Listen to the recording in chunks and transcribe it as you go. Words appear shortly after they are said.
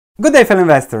Good day, fellow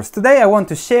investors. Today I want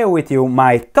to share with you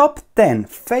my top 10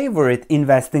 favorite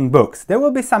investing books. There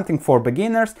will be something for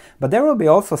beginners, but there will be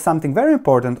also something very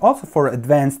important also for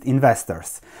advanced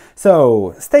investors.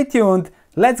 So stay tuned.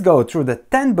 Let's go through the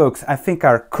 10 books I think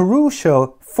are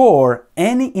crucial for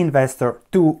any investor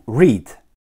to read.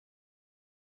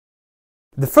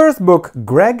 The first book,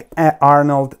 Greg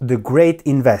Arnold, The Great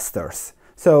Investors.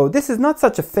 So this is not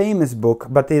such a famous book,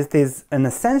 but it is an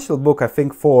essential book, I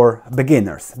think, for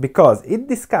beginners, because it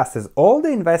discusses all the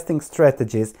investing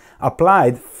strategies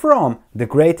applied from the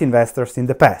great investors in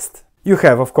the past. You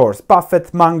have, of course,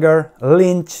 Buffett, Munger,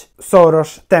 Lynch,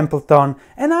 Soros, Templeton,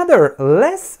 and other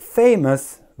less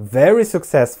famous, very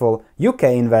successful UK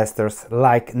investors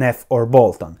like Neff or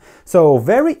Bolton. So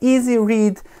very easy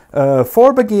read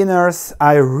for beginners.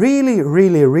 I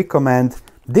really recommend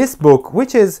this book,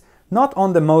 which is not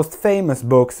on the most famous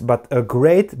books, but a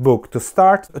great book to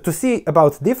start to see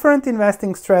about different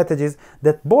investing strategies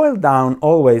that boil down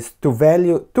always to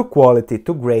value, to quality,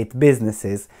 to great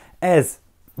businesses, as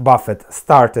Buffett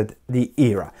started the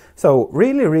era. So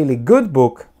really good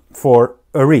book for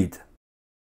a read.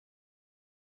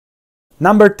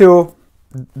 Number 2,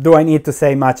 do I need to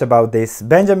say much about this?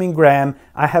 Benjamin Graham.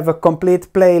 I have a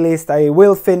complete playlist. I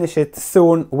will finish it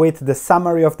soon with the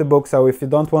summary of the book, so if you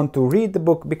don't want to read the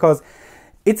book, because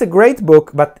it's a great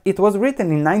book, but it was written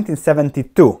in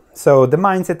 1972, so the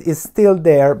mindset is still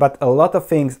there, but a lot of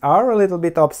things are a little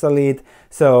bit obsolete.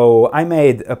 So I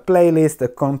made a playlist, a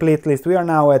complete list. We are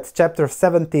now at chapter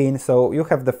 17, so you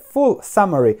have the full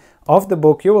summary of the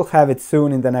book. You will have it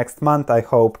soon in the next month, I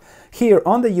hope, here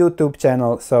on the YouTube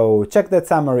channel. So check that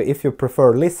summary if you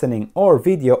prefer listening or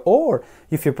video, or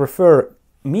if you prefer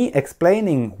me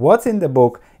explaining what's in the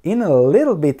book in a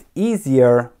little bit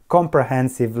easier,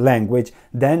 comprehensive language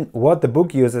than what the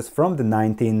book uses from the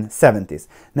 1970s.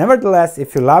 Nevertheless,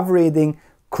 if you love reading,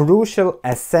 crucial,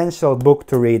 essential book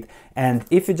to read. And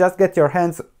if you just get your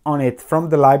hands on it from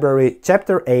the library,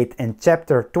 chapter 8 and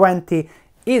chapter 20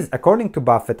 is, according to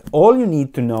Buffett, all you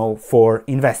need to know for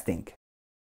investing.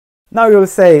 Now you'll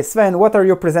say, Sven, what are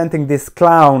you presenting this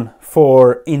clown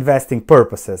for investing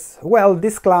purposes? Well,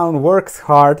 this clown works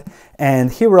hard, and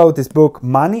he wrote this book,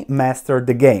 Money Master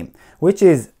the Game, which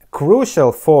is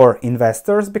crucial for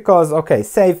investors because, okay,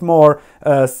 save more,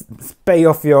 pay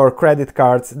off your credit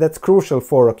cards, that's crucial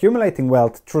for accumulating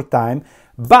wealth through time,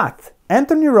 but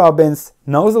Anthony Robbins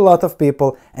knows a lot of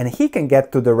people and he can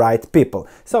get to the right people.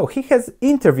 So he has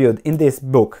interviewed in this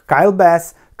book Kyle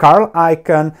Bass, Carl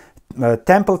Icahn,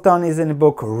 Templeton is in the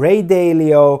book, Ray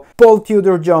Dalio, Paul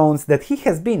Tudor Jones, that he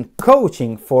has been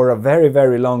coaching for a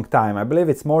very long time. I believe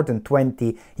it's more than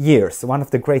 20 years, one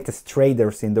of the greatest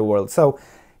traders in the world. So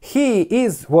he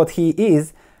is what he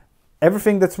is.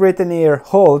 Everything that's written here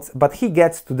holds, but he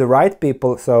gets to the right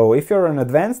people. So if you're an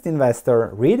advanced investor,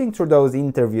 reading through those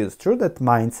interviews, through that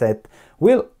mindset,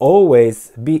 will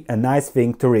always be a nice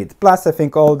thing to read. Plus, I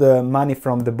think all the money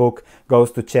from the book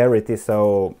goes to charity,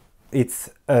 so it's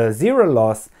a zero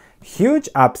loss, huge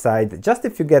upside, just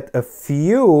if you get a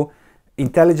few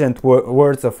intelligent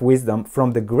words of wisdom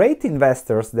from the great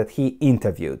investors that he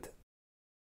interviewed.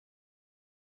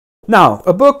 Now,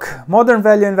 a book, Modern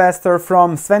Value Investor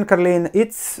from Sven Carlin.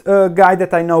 It's a guy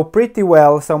that I know pretty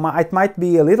well, so it might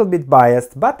be a little bit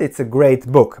biased, but it's a great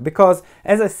book because,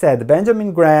 as I said,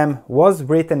 Benjamin Graham was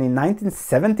written in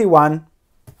 1971.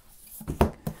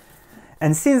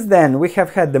 And since then we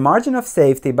have had the margin of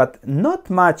safety, but not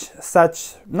much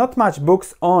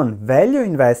books on value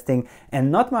investing,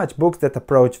 and not much books that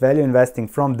approach value investing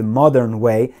from the modern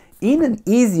way in an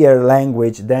easier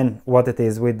language than what it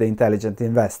is with the Intelligent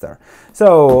Investor.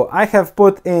 So I have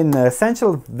put in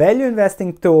essential value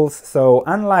investing tools. So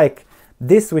unlike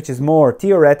this, which is more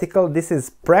theoretical, this is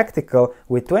practical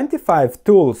with 25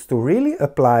 tools to really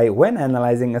apply when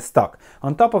analyzing a stock.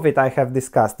 On top of it, I have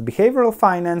discussed behavioral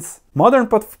finance, modern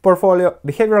portfolio,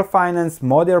 behavioral finance,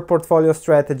 modern portfolio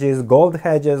strategies, gold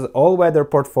hedges, all-weather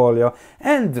portfolio,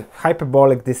 and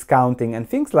hyperbolic discounting and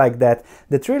things like that,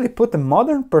 that really put a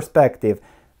modern perspective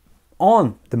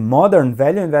on the modern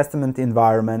value investment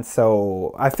environment.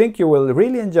 So I think you will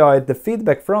really enjoy it. The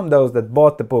feedback from those that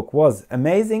bought the book was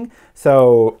amazing,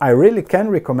 so I really can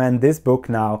recommend this book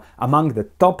now among the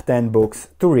top 10 books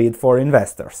to read for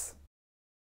investors.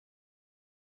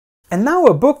 And now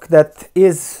a book that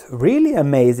is really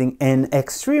amazing and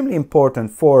extremely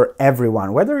important for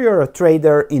everyone, whether you're a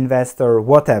trader, investor,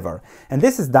 whatever. And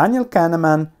this is Daniel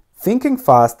Kahneman, Thinking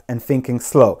Fast and Thinking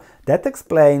Slow. That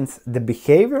explains the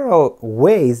behavioral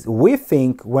ways we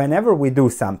think whenever we do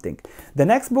something. The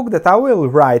next book that I will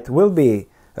write will be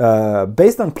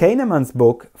based on Kahneman's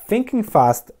book, Thinking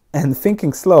Fast and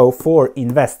Thinking Slow for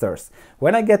investors.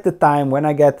 When I get the time, when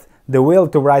I get the will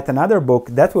to write another book,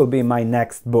 that will be my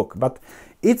next book. But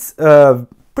it's a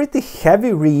pretty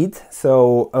heavy read,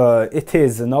 so it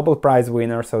is a Nobel Prize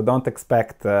winner, so don't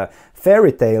expect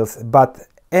fairy tales, but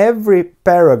every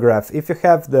paragraph, if you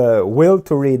have the will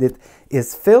to read it,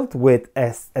 is filled with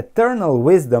eternal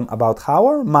wisdom about how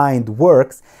our mind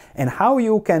works and how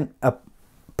you can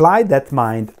apply that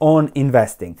mind on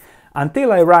investing.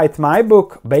 Until I write my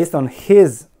book based on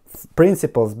his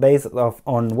principles, based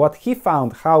on what he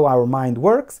found, how our mind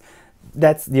works,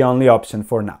 that's the only option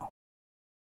for now.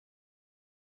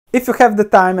 If you have the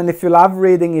time and if you love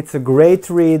reading, it's a great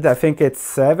read. I think it's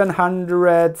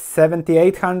 770,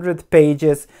 800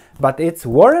 pages, but it's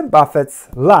Warren Buffett's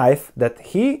life that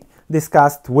he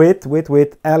discussed with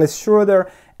Alice Schroeder,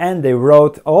 and they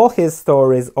wrote all his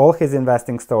stories, all his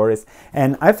investing stories.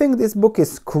 And I think this book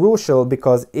is crucial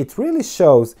because it really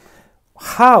shows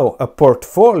how a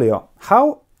portfolio,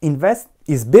 how invest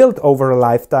is built over a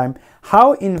lifetime,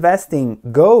 how investing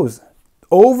goes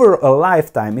over a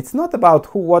lifetime. It's not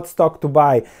about what stock to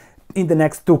buy in the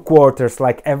next 2 quarters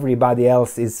like everybody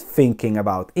else is thinking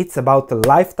about. It's about a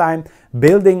lifetime,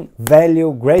 building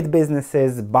value, great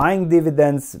businesses, buying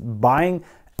dividends, buying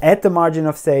at the margin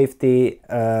of safety,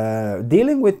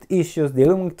 dealing with issues,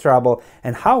 dealing with trouble,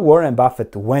 and how Warren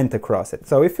Buffett went across it.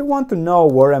 So if you want to know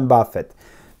Warren Buffett,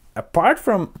 apart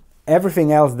from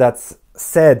everything else that's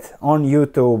said on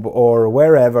YouTube or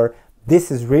wherever,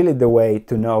 this is really the way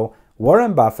to know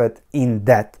Warren Buffett in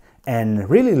depth and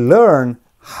really learn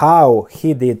how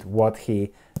he did what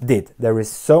he did. There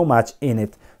is so much in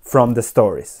it from the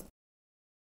stories.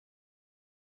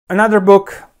 Another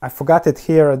book, I forgot it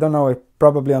here, I don't know, it's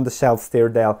probably on the shelf still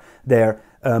there,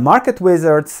 Market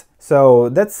Wizards. So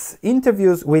that's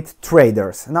interviews with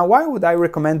traders. Now, why would I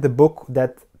recommend the book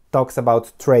that talks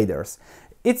about traders?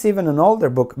 It's even an older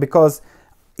book because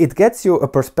it gets you a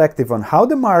perspective on how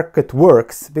the market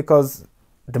works, because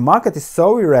the market is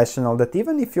so irrational that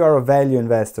even if you are a value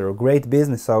investor, a great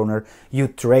business owner, you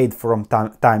trade from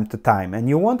time to time, and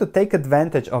you want to take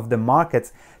advantage of the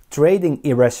market's trading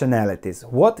irrationalities,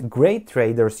 what great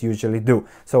traders usually do.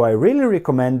 So I really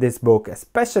recommend this book,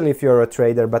 especially if you're a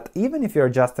trader, but even if you're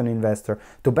just an investor,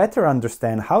 to better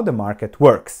understand how the market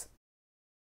works.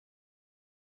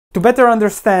 To better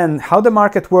understand how the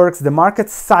market works, the market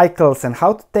cycles, and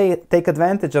how to take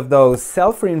advantage of those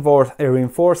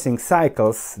self-reinforcing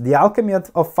cycles, The Alchemy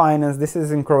of Finance, this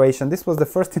is in Croatian. This was the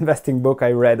first investing book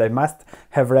I read. I must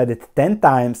have read it 10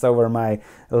 times over my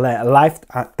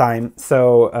lifetime.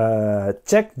 So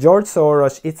check George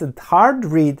Soros. It's a hard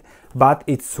read, but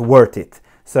it's worth it.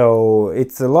 So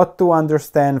it's a lot to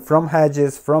understand from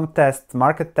hedges, from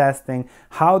market testing,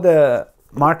 how the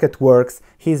market works.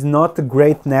 He's not a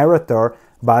great narrator,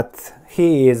 but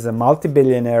he is a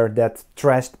multi-billionaire that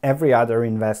trashed every other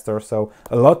investor, so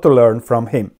a lot to learn from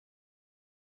him.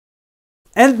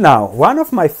 And now, one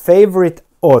of my favorite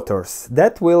authors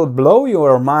that will blow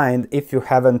your mind if you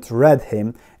haven't read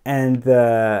him, and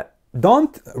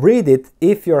don't read it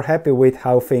if you're happy with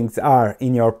how things are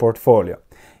in your portfolio.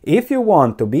 If you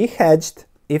want to be hedged,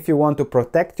 if you want to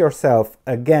protect yourself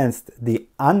against the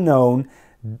unknown,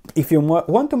 if you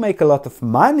want to make a lot of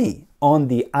money on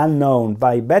the unknown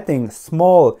by betting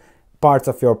small parts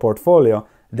of your portfolio,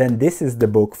 then this is the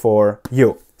book for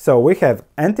you. So we have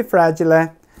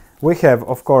Antifragile, we have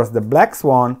of course the Black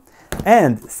Swan,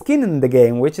 and Skin in the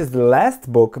Game, which is the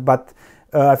last book, but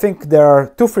I think there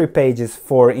are 2-3 pages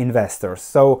for investors.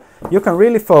 So you can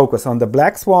really focus on the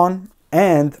Black Swan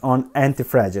and on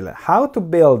Antifragile. How to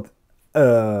build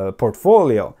a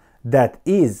portfolio that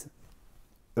is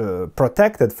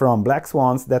protected from black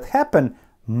swans that happen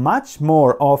much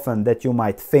more often than you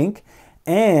might think,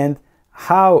 and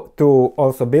how to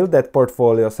also build that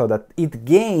portfolio so that it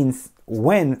gains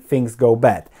when things go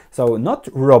bad. So not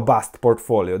robust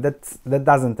portfolio, that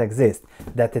doesn't exist,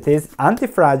 that it is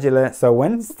anti-fragile, so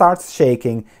when it starts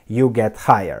shaking you get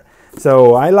higher.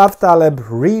 So I love Taleb,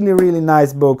 really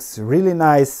nice books, really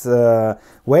nice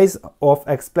ways of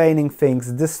explaining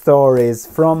things, the stories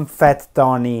from Fat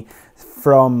Tony,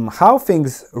 from how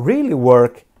things really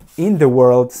work in the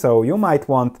world. So you might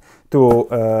want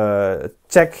to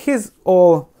check his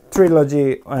whole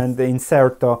trilogy and the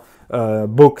Inserto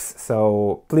books,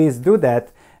 so please do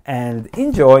that and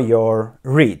enjoy your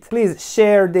read. Please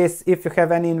share this if you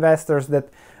have any investors that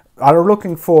are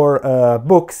looking for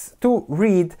books to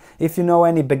read. If you know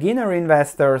any beginner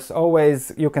investors,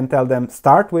 always you can tell them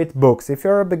start with books. If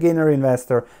you're a beginner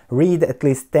investor, read at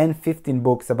least 10-15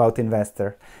 books about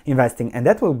investing, and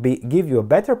that will give you a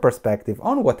better perspective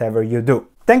on whatever you do.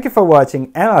 Thank you for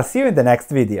watching, and I'll see you in the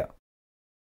next video.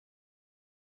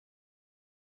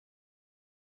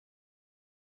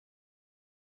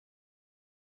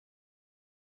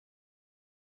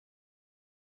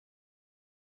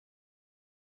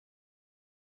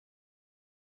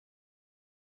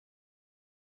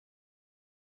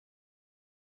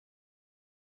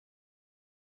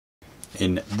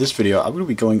 In this video, I'm going to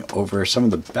be going over some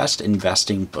of the best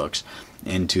investing books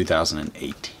in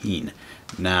 2018.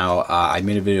 Now, I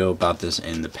made a video about this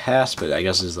in the past, but I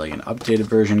guess it's like an updated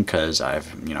version because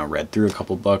I've, read through a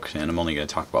couple books, and I'm only going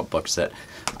to talk about books that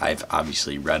I've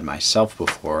obviously read myself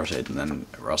before,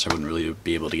 or else I wouldn't really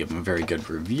be able to give them a very good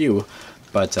review.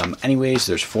 But anyways,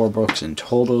 there's 4 books in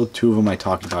total. 2 of them I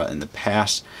talked about in the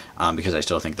past because I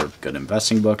still think they're good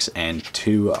investing books, and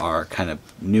 2 are kind of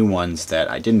new ones that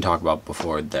I didn't talk about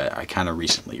before that I kind of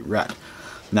recently read.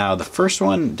 Now, the first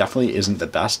one definitely isn't the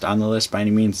best on the list by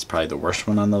any means. It's probably the worst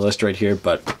one on the list right here,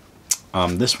 but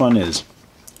this one is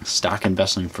Stock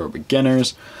Investing for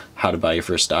Beginners, How to Buy Your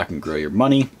First Stock and Grow Your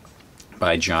Money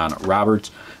by John Roberts.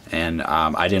 And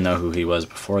I didn't know who he was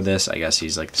before this. I guess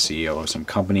he's like the CEO of some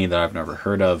company that I've never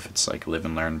heard of. It's like Live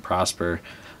and Learn Prosper.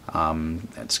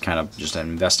 It's kind of just an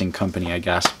investing company, I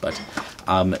guess. But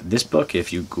this book,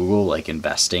 if you Google like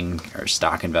investing or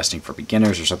stock investing for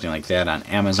beginners or something like that on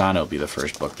Amazon, it'll be the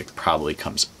first book that probably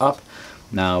comes up.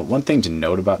 Now, one thing to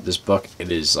note about this book,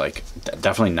 it is like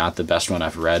definitely not the best one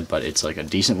I've read, but it's like a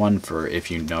decent one for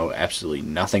if you know absolutely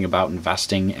nothing about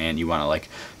investing and you want to like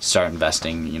start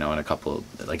investing, in a couple,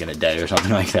 like in a day or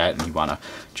something like that, and you want to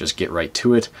just get right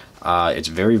to it. It's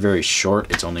very, very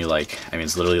short. It's only like,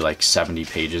 it's literally like 70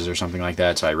 pages or something like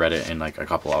that. So I read it in like a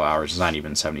couple of hours. It's not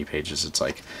even 70 pages. It's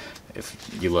like,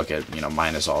 if you look at,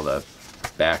 minus all the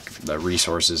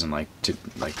resources and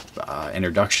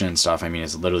introduction and stuff,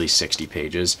 it's literally 60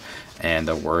 pages, and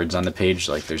the words on the page,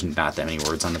 like there's not that many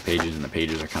words on the pages, and the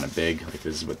pages are kind of big. Like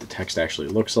this is what the text actually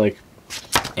looks like.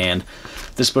 And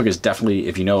this book is definitely,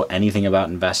 if you know anything about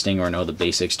investing or know the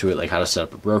basics to it, like how to set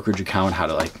up a brokerage account, how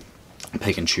to like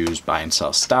pick and choose, buy and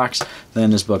sell stocks,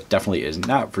 then this book definitely is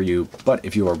not for you. But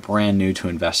if you are brand new to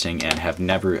investing and have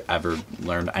never ever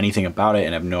learned anything about it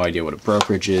and have no idea what a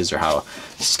brokerage is or how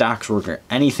stocks work or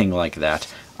anything like that,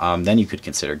 then you could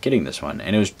consider getting this one.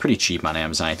 And it was pretty cheap on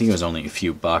Amazon. I think it was only a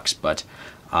few bucks, but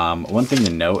one thing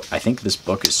to note, I think this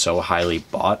book is so highly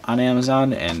bought on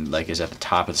Amazon and like is at the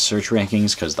top of the search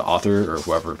rankings because the author or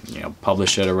whoever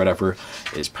published it or whatever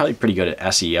is probably pretty good at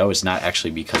SEO. It's not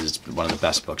actually because it's one of the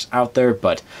best books out there,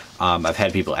 but I've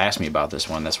had people ask me about this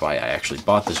one. That's why I actually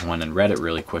bought this one and read it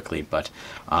really quickly. But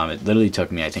it literally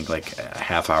took me, I think, like a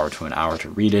half hour to an hour to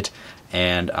read it.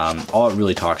 And all it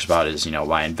really talks about is,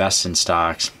 why invest in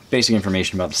stocks, basic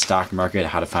information about the stock market,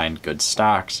 how to find good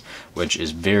stocks, which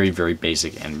is very, very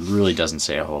basic and really doesn't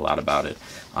say a whole lot about it.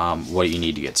 What you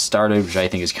need to get started, which I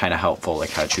think is kind of helpful, like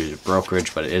how to choose a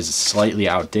brokerage, but it is slightly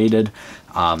outdated.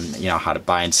 How to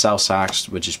buy and sell stocks,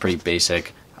 which is pretty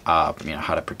basic. How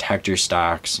to protect your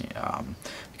stocks,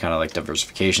 kind of like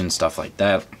diversification, stuff like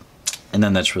that. And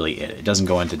then that's really it. It doesn't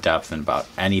go into depth in about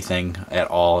anything at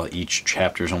all. Each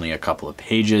chapter is only a couple of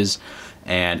pages,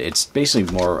 and it's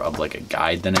basically more of like a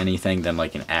guide than anything than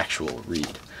like an actual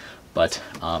read. But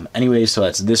anyways, so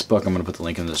that's this book. I'm going to put the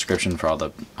link in the description for all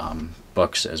the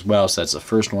books as well. So that's the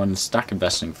first one, Stock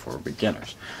Investing for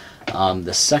Beginners.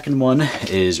 The second one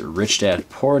is Rich Dad,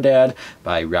 Poor Dad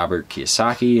by Robert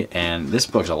Kiyosaki, and this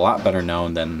book's a lot better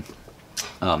known than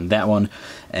that one.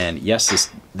 And yes,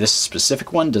 this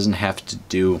specific one doesn't have to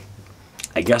do,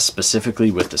 I guess,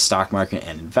 specifically with the stock market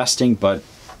and investing, but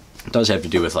it does have to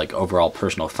do with like overall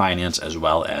personal finance as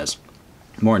well as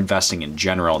more investing in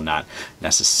general, not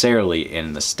necessarily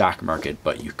in the stock market,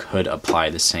 but you could apply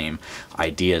the same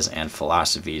ideas and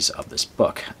philosophies of this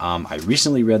book. I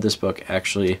recently read this book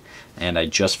actually, and I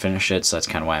just finished it, so that's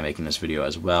kind of why I'm making this video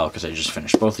as well, because I just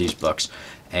finished both these books.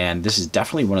 And this is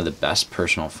definitely one of the best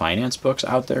personal finance books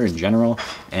out there in general.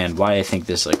 And why I think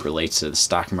this like relates to the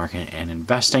stock market and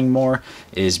investing more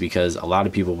is because a lot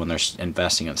of people, when they're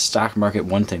investing in the stock market,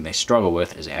 one thing they struggle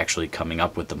with is actually coming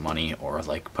up with the money or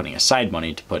like putting aside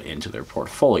money to put into their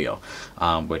portfolio,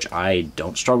 which I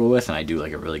don't struggle with, and I do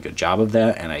like a really good job of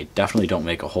that. And I definitely don't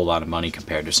make a whole lot of money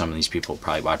compared to some of these people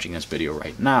probably watching this video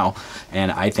right now.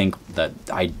 And I think that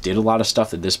I did a lot of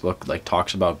stuff that this book like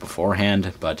talks about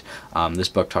beforehand, but this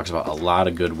book talks about a lot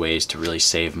of good ways to really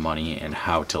save money and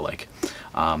how to like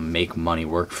make money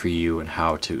work for you and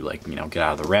how to like get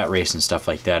out of the rat race and stuff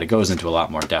like that. It goes into a lot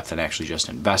more depth than actually just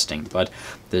investing, but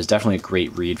there's definitely a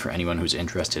great read for anyone who's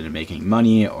interested in making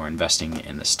money or investing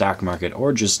in the stock market,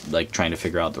 or just like trying to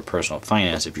figure out their personal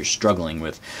finance if you're struggling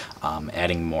with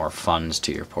adding more funds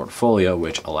to your portfolio,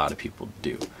 which a lot of people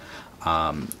do.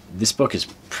 This book is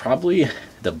probably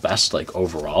the best like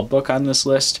overall book on this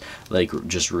list, like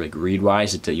just like read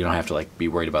wise. You don't have to like be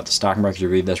worried about the stock market to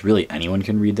read this. Really anyone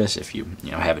can read this if you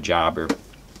have a job or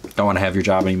don't want to have your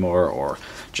job anymore, or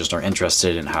just are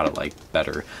interested in how to like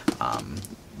better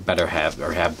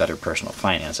have better personal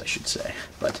finance, I should say.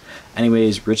 But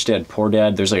anyways, Rich Dad Poor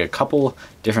Dad, there's like a couple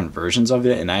different versions of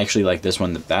it, and I actually like this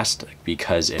one the best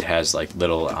because it has like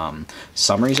little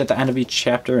summaries at the end of each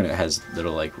chapter, and it has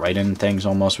little like write-in things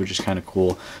almost, which is kind of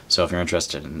cool. So if you're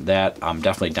interested in that,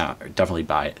 definitely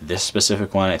buy this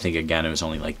specific one. I think again it was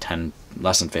only like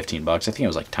less than 15 bucks. I think it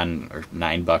was like 10 or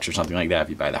 9 bucks or something like that if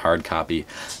you buy the hard copy.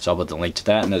 So I'll put the link to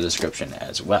that in the description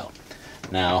as well.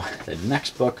 Now, the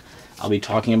next book I'll be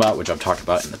talking about, which I've talked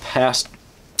about in the past,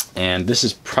 and this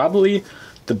is probably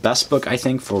the best book I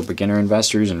think for beginner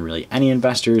investors and really any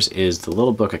investors, is The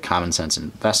Little Book of Common Sense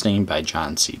Investing by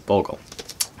John C. Bogle.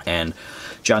 And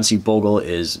John C. Bogle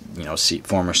is,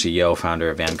 former CEO, founder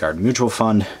of Vanguard Mutual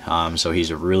Fund. So he's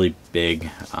a really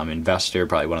big investor,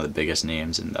 probably one of the biggest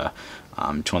names in the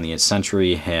 20th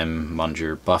century. Him,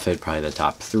 Munger, Buffett, probably the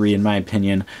top 3 in my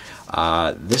opinion.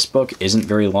 This book isn't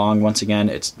very long. Once again,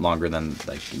 it's longer than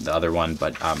like the other one,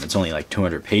 but it's only like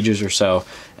 200 pages or so.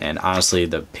 And honestly,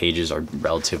 the pages are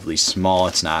relatively small.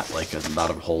 It's not like a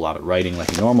whole lot of writing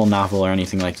like a normal novel or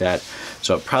anything like that.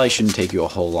 So it probably shouldn't take you a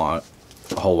whole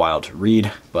while to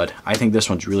read, but I think this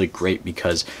one's really great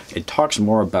because it talks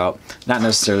more about, not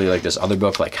necessarily like this other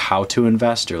book, like how to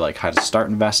invest or like how to start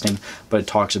investing, but it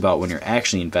talks about when you're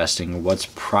actually investing, what's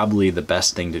probably the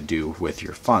best thing to do with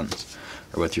your funds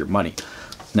or with your money.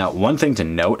 Now, one thing to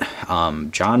note,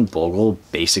 John Bogle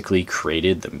basically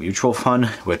created the mutual fund,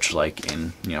 which like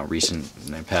in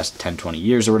the past 10-20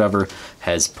 years or whatever,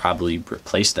 has probably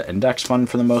replaced the index fund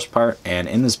for the most part. And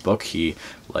in this book, he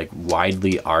like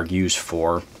widely argues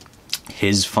for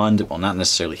his fund, well, not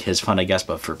necessarily his fund, I guess,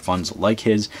 but for funds like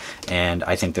his. And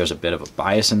I think there's a bit of a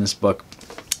bias in this book,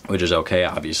 which is okay.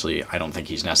 Obviously, I don't think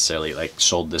he's necessarily like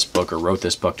sold this book or wrote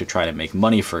this book to try to make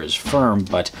money for his firm,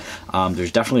 but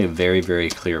there's definitely a very, very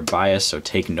clear bias. So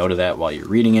take note of that while you're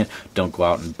reading it. Don't go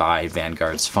out and buy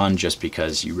Vanguard's fund just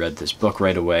because you read this book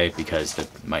right away, because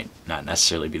that might not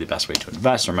necessarily be the best way to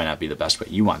invest, or might not be the best way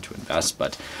you want to invest.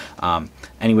 But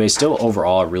anyway, still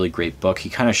overall a really great book. He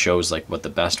kind of shows like what the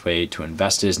best way to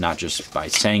invest is, not just by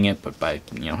saying it, but by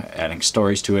adding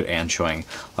stories to it and showing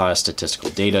a lot of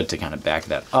statistical data to kind of back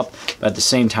that up. But at the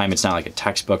same time, it's not like a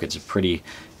textbook. It's a pretty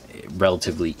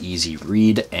relatively easy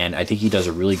read, and I think he does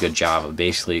a really good job of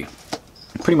basically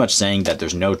pretty much saying that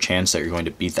there's no chance that you're going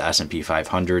to beat the S&P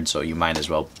 500, so you might as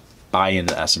well buy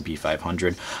into the S&P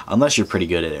 500 unless you're pretty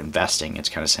good at investing. It's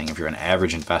kind of saying if you're an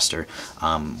average investor,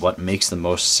 what makes the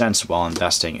most sense while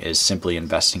investing is simply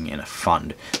investing in a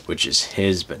fund, which is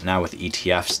his. But now with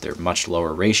ETFs, they're much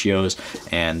lower ratios,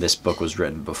 and this book was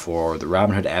written before the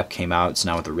Robinhood app came out. So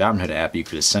now with the Robinhood app, you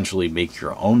could essentially make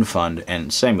your own fund,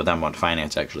 and same with M1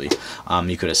 Finance actually.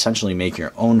 You could essentially make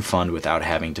your own fund without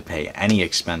having to pay any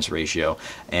expense ratio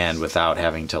and without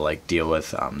having to like deal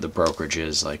with the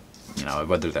brokerages, like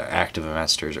whether they're active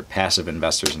investors or passive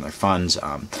investors in their funds,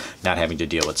 not having to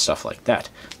deal with stuff like that.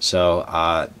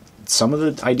 So some of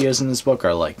the ideas in this book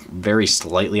are like very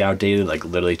slightly outdated, like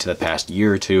literally to the past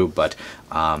year or two, but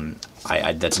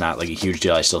that's not like a huge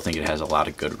deal. I still think it has a lot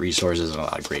of good resources and a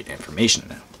lot of great information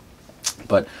in it.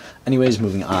 But anyways,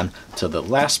 moving on to the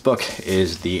last book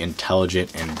is The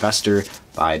Intelligent Investor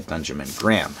by Benjamin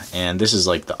Graham. And this is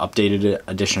like the updated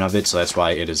edition of it, so that's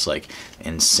why it is like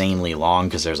insanely long,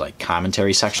 because there's like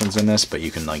commentary sections in this, but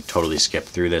you can like totally skip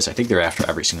through this. I think they're after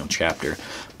every single chapter,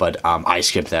 but I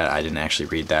skipped that. I didn't actually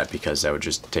read that because that would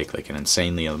just take like an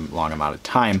insanely long amount of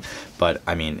time. But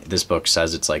I mean, this book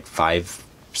says it's like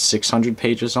 600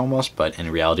 pages almost, but in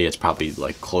reality it's probably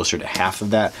like closer to half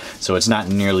of that, so it's not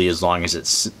nearly as long as it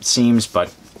seems.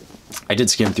 But I did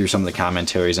skim through some of the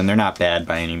commentaries, and they're not bad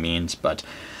by any means, but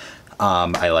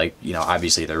I like,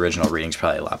 obviously the original reading's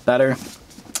probably a lot better.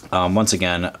 Once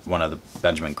again, one of the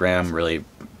Benjamin Graham, really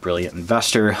brilliant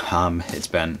investor. It's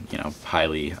been,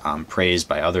 highly praised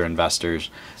by other investors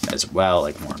as well,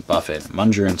 like Warren Buffett,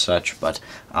 Munger, and such. But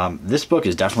this book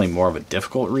is definitely more of a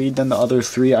difficult read than the other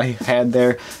 3 I had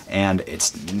there, and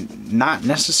it's not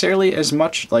necessarily as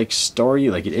much like story,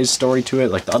 like it is story to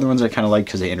it. Like the other ones I kind of like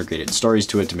because they integrated stories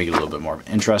to it to make it a little bit more of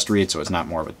an interest read, so it's not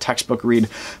more of a textbook read.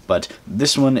 But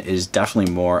this one is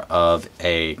definitely more of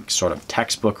a sort of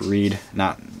textbook read,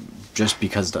 not just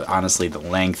because honestly the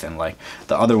length, and like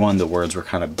the other one the words were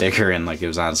kind of bigger and like it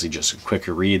was honestly just a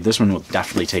quicker read. This one will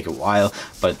definitely take a while,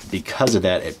 but because of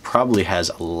that it probably has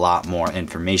a lot more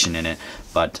information in it,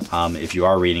 But if you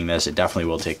are reading this, it definitely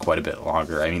will take quite a bit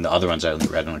longer. I mean, the other ones I only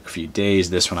read in like a few days.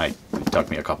 This one it took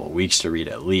me a couple of weeks to read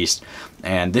at least.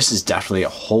 And this is definitely a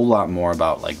whole lot more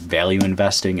about like value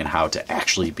investing and how to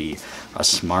actually be a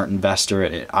smart investor.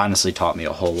 And it honestly taught me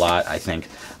a whole lot. I think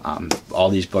all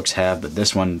these books have, but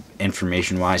this one,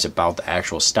 information-wise, about the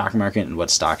actual stock market and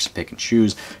what stocks to pick and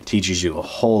choose, teaches you a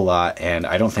whole lot. And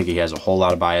I don't think he has a whole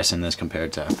lot of bias in this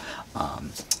compared to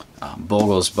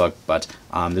Bogle's book, but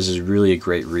this is really a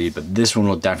great read. But this one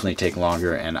will definitely take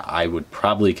longer, and I would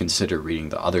probably consider reading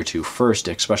the other two first,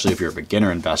 especially if you're a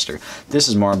beginner investor. This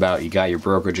is more about, you got your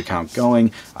brokerage account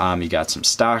going, you got some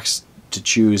stocks to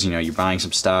choose, you know, you're buying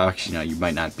some stocks, you know, you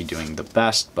might not be doing the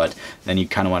best, but then you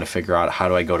kind of want to figure out, how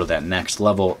do I go to that next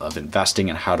level of investing,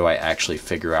 and how do I actually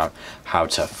figure out how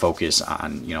to focus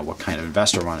on, you know, what kind of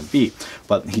investor I want to be.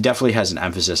 But he definitely has an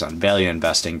emphasis on value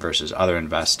investing versus other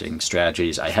investing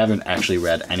strategies. I haven't actually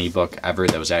read any book ever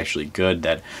that was actually good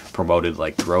that promoted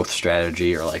like growth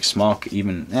strategy or like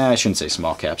I shouldn't say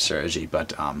small cap strategy,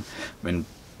 but when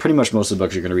pretty much most of the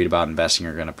books you're going to read about investing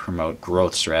are going to promote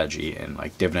growth strategy and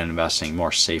like dividend investing,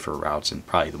 more safer routes, and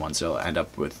probably the ones that'll end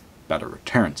up with better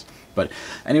returns. But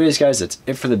anyways, guys, that's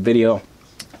it for the video.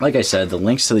 Like I said, the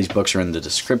links to these books are in the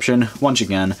description. Once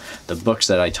again, the books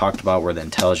that I talked about were The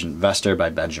Intelligent Investor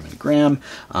by Benjamin Graham,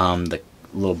 the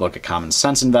little book of Common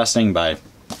Sense Investing by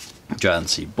John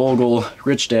C. Bogle,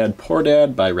 Rich Dad, Poor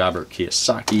Dad by Robert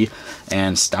Kiyosaki,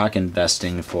 and Stock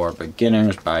Investing for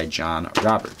Beginners by John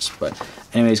Roberts. But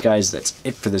anyways, guys, that's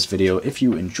it for this video. If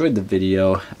you enjoyed the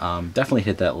video, definitely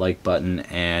hit that like button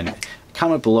and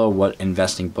comment below what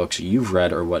investing books you've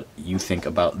read or what you think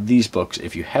about these books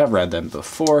if you have read them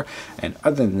before. And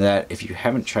other than that, if you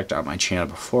haven't checked out my channel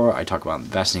before, I talk about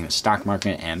investing in the stock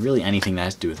market and really anything that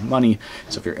has to do with money.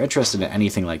 So if you're interested in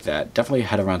anything like that, definitely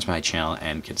head around to my channel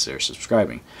and consider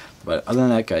subscribing. But other than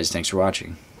that, guys, thanks for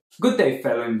watching. Good day,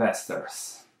 fellow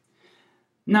investors.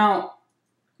 Now,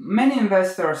 many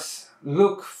investors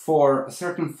look for a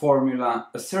certain formula,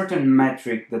 a certain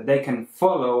metric that they can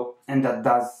follow and that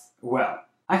does well.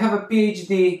 I have a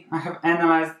PhD, I have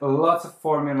analyzed lots of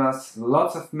formulas,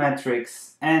 lots of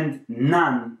metrics, and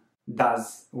none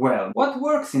does well. What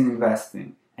works in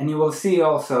investing? And you will see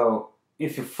also,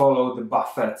 if you follow the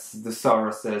Buffetts, the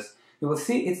Soroses, you will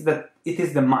see it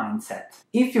is the mindset.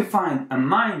 If you find a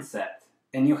mindset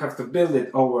and you have to build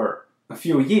it over a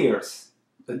few years,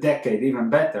 a decade, even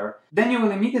better, then you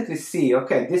will immediately see,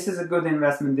 okay, this is a good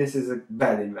investment, this is a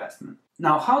bad investment.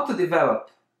 Now, how to develop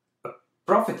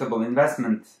profitable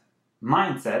investment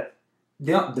mindset?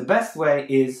 The best way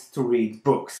is to read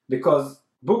books, because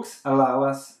books allow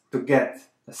us to get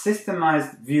a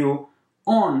systemized view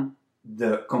on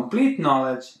the complete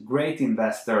knowledge great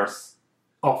investors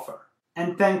offer.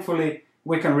 And thankfully,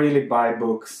 we can really buy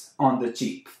books on the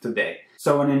cheap today.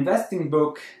 So an investing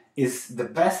book is the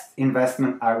best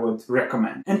investment I would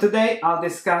recommend. And today I'll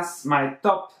discuss my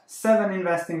top 7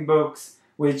 investing books,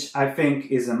 which I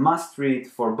think is a must-read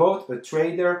for both a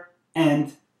trader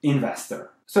and investor.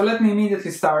 So let me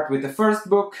immediately start with the first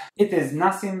book. It is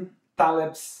Nassim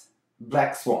Taleb's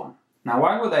Black Swan. Now,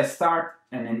 why would I start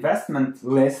an investment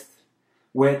list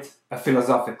with a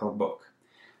philosophical book?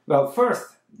 Well, first,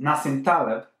 Nassim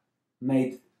Taleb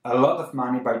made a lot of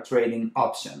money by trading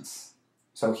options.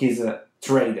 So he's a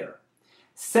trader.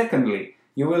 Secondly,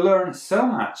 you will learn so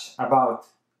much about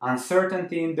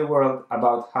uncertainty in the world,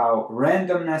 about how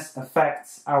randomness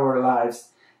affects our lives,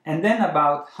 and then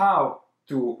about how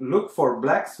to look for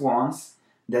black swans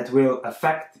that will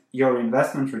affect your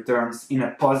investment returns in a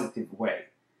positive way.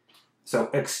 So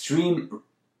extreme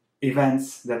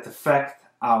events that affect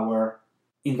our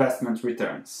investment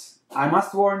returns. I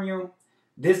must warn you,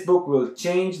 this book will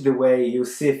change the way you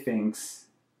see things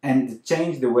and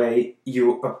change the way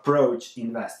you approach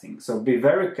investing. So be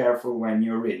very careful when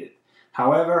you read it.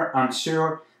 However, I'm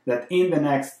sure that in the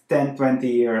next 10-20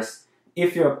 years,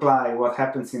 if you apply what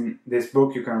happens in this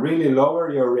book, you can really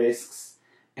lower your risks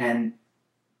and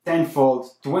tenfold,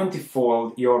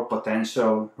 20-fold your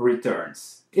potential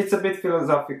returns. It's a bit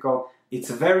philosophical, it's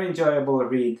a very enjoyable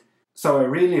read, so I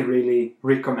really, really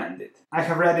recommend it. I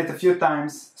have read it a few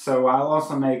times, so I'll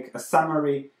also make a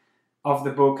summary of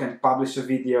the book and publish a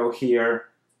video here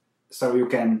so you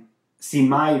can see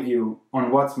my view on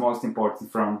what's most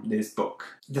important from this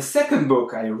book. The second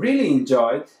book I really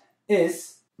enjoyed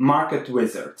is Market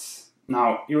Wizards.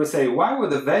 Now, you will say, why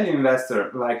would a value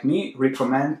investor like me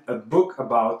recommend a book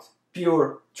about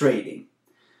pure trading?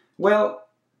 Well,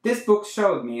 this book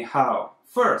showed me how,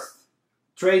 first,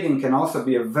 trading can also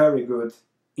be a very good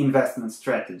investment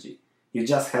strategy. You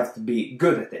just have to be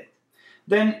good at it.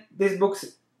 Then, this book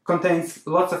contains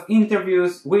lots of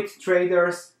interviews with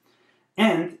traders,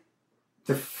 and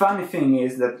the funny thing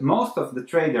is that most of the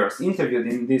traders interviewed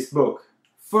in this book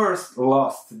first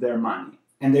lost their money,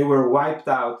 and they were wiped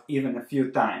out even a few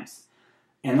times.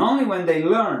 And only when they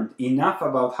learned enough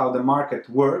about how the market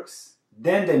works,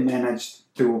 then they managed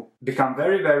to become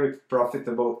very, very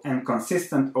profitable and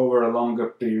consistent over a longer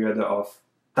period of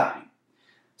time.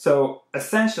 So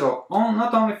essential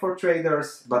not only for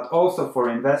traders, but also for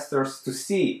investors to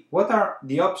see what are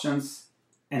the options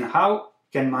and how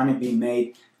can money be made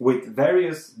with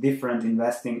various different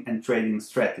investing and trading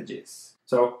strategies.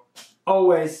 So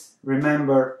always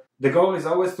remember, the goal is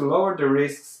always to lower the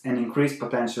risks and increase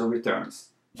potential returns.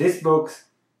 This book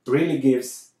really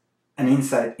gives an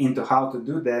insight into how to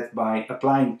do that by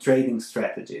applying trading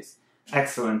strategies.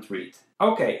 Excellent read.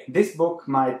 Okay, this book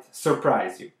might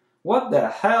surprise you. What the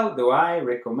hell do I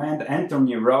recommend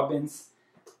Anthony Robbins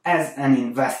as an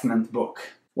investment book?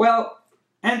 Well,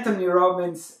 Anthony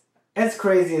Robbins, as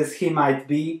crazy as he might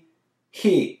be,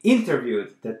 he interviewed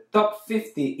the top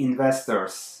 50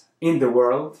 investors in the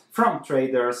world, from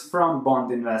traders, from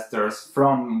bond investors,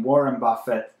 from Warren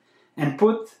Buffett, and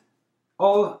put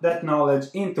all that knowledge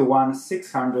into one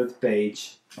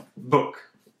 600-page book.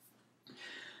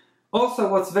 Also,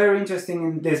 what's very interesting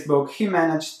in this book, he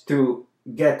managed to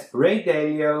get Ray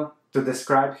Dalio to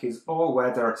describe his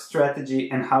all-weather strategy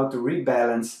and how to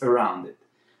rebalance around it.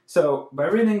 So, by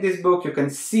reading this book, you can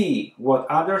see what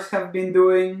others have been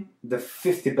doing, the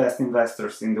 50 best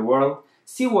investors in the world,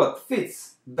 see what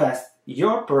fits best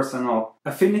your personal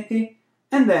affinity,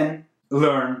 and then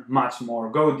learn much more,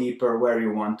 go deeper where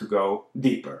you want to go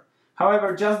deeper.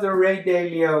 However, just the Ray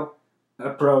Dalio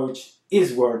approach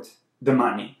is worth the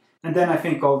money. And then I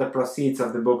think all the proceeds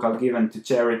of the book are given to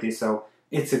charity, so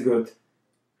it's a good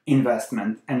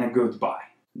investment and a good buy.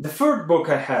 The third book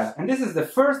I have, and this is the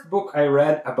first book I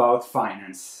read about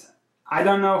finance. I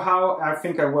don't know how, I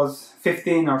think I was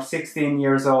 15 or 16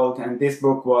 years old, and this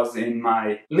book was in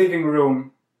my living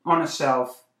room on a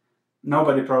shelf.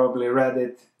 Nobody probably read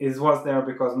it. It was there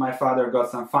because my father got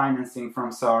some financing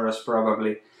from Soros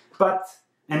probably.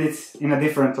 And it's in a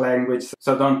different language,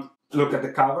 so don't look at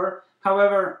the cover.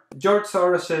 However, George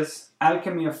Soros's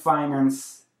Alchemy of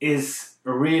Finance is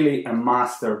really a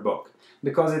master book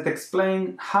because it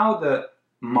explains how the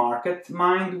market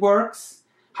mind works,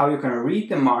 how you can read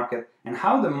the market, and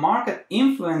how the market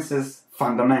influences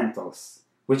fundamentals,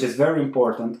 which is very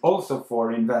important also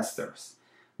for investors,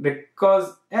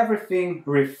 because everything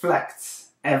reflects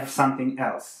something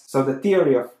else. So the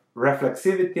theory of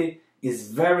reflexivity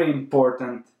is very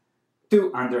important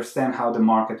to understand how the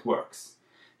market works.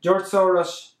 George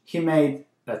Soros, he made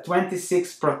a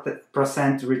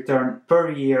 26% return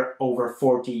per year over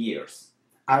 40 years.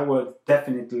 I would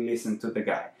definitely listen to the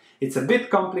guy. It's a bit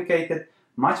complicated,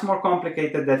 much more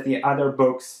complicated than the other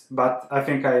books, but I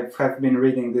think I have been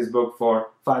reading this book for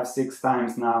 5-6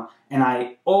 times now, and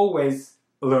I always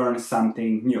learn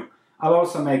something new. I'll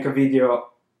also make a video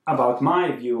about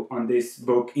my view on this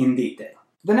book in detail.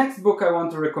 The next book I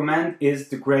want to recommend is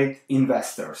The Great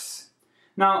Investors.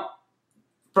 Now,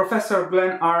 Professor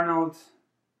Glenn Arnold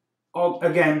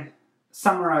again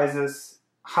summarizes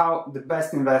how the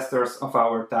best investors of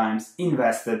our times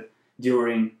invested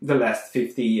during the last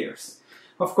 50 years.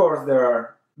 Of course, there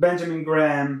are Benjamin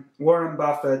Graham, Warren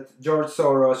Buffett, George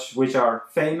Soros, which are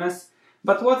famous.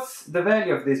 But what's the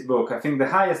value of this book? I think the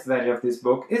highest value of this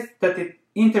book is that it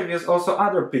interviews also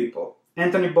other people.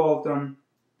 Anthony Bolton,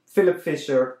 Philip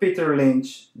Fisher, Peter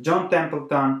Lynch, John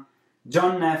Templeton,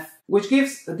 John Neff, which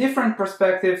gives a different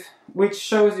perspective, which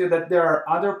shows you that there are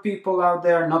other people out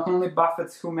there, not only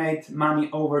Buffett's, who made money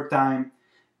over time,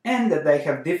 and that they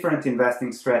have different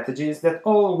investing strategies that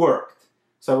all worked.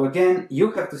 So again,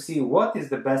 you have to see what is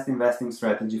the best investing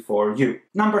strategy for you.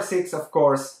 Number 6, of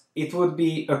course, it would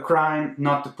be a crime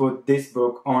not to put this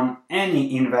book on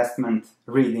any investment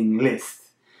reading list.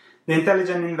 The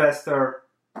Intelligent Investor,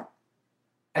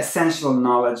 essential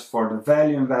knowledge for the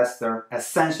value investor,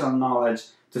 essential knowledge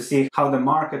to see how the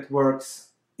market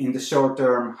works in the short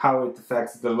term, how it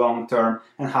affects the long term,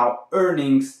 and how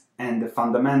earnings and the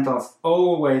fundamentals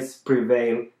always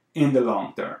prevail in the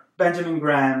long term. Benjamin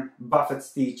Graham,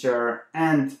 Buffett's teacher,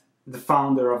 and the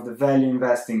founder of the value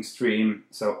investing stream,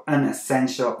 so an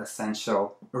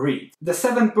essential read. The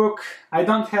 7th book, I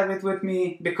don't have it with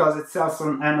me because it sells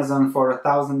on Amazon for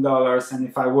 $1,000, and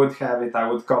if I would have it,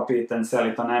 I would copy it and sell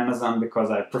it on Amazon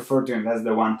because I prefer to invest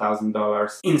the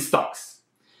 $1,000 in stocks.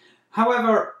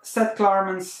 However, Seth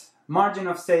Klarman's Margin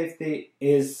of Safety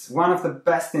is one of the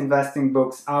best investing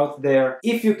books out there.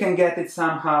 If you can get it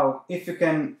somehow, if you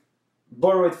can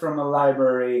borrow it from a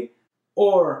library,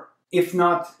 or If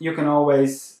not, you can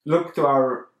always look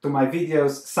to my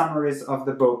videos, summaries of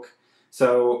the book,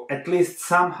 so at least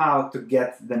somehow to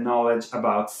get the knowledge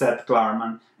about Seth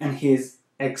Klarman and his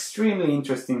extremely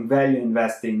interesting value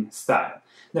investing style.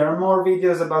 There are more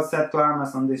videos about Seth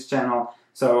Klarman on this channel,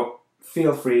 so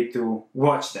feel free to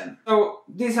watch them. So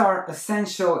these are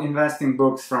essential investing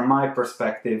books from my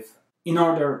perspective in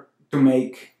order to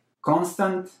make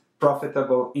constant,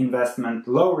 profitable investment,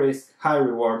 low risk, high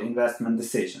reward investment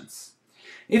decisions.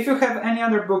 If you have any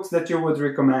other books that you would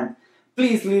recommend,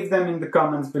 please leave them in the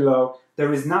comments below.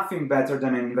 There is nothing better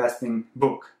than an investing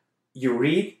book. You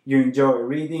read, you enjoy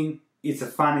reading, it's a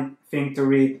funny thing to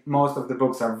read, most of the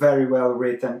books are very well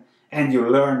written, and you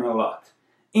learn a lot.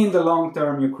 In the long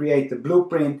term, you create a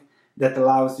blueprint that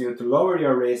allows you to lower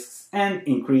your risks and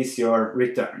increase your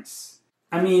returns.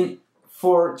 I mean,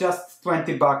 for just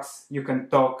 20 bucks, you can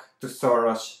talk to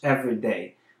Soros every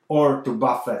day, or to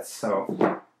Buffett,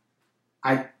 so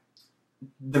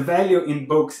the value in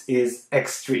books is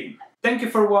extreme. Thank you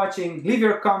for watching. Leave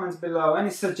your comments below,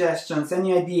 any suggestions,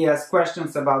 any ideas,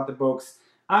 questions about the books.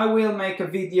 I will make a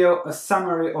video, a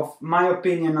summary of my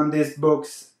opinion on these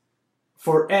books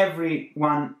for every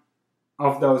one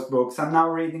of those books. I'm now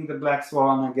reading The Black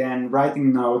Swan again,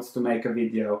 writing notes to make a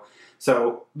video.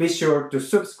 So be sure to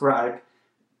subscribe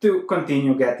to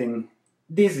continue getting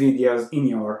these videos in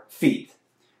your feed.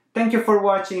 Thank you for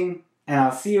watching, and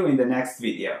I'll see you in the next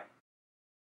video.